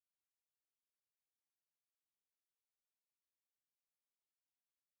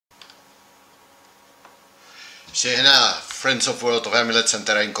Tjena, friends of World of Amulets and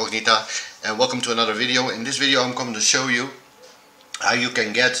Terra Incognita, and welcome to another video. In this video I'm going to show you how you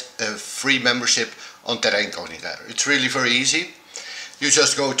can get a free membership on Terra Incognita. It's really very easy. You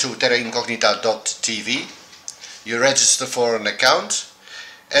just go to terraincognita.tv, you register for an account,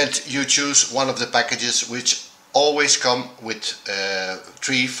 and you choose one of the packages which always come with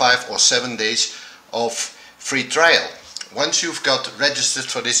 3, 5 or 7 days of free trial. Once you've got registered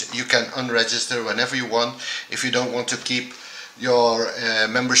for this, you can unregister whenever you want. If you don't want to keep your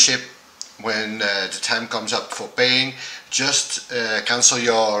membership when the time comes up for paying, just cancel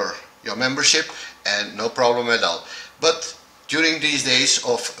your membership and no problem at all. But during these days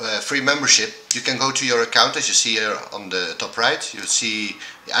of free membership, you can go to your account, as you see here on the top right. You see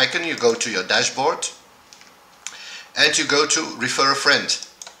the icon, you go to your dashboard and you go to refer a friend.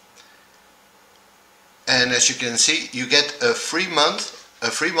 And as you can see, you get a free month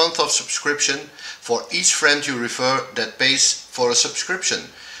of subscription for each friend you refer that pays for a subscription.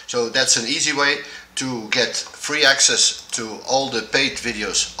 So that's an easy way to get free access to all the paid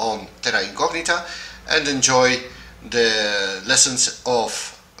videos on Terra Incognita and enjoy the lessons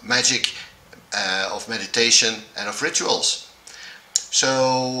of magic, of meditation and of rituals.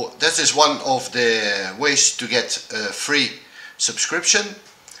 So that is one of the ways to get a free subscription.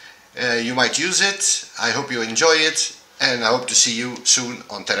 You might use it. I hope you enjoy it, and I hope to see you soon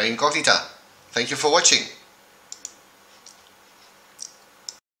on Terra Incognita. Thank you for watching.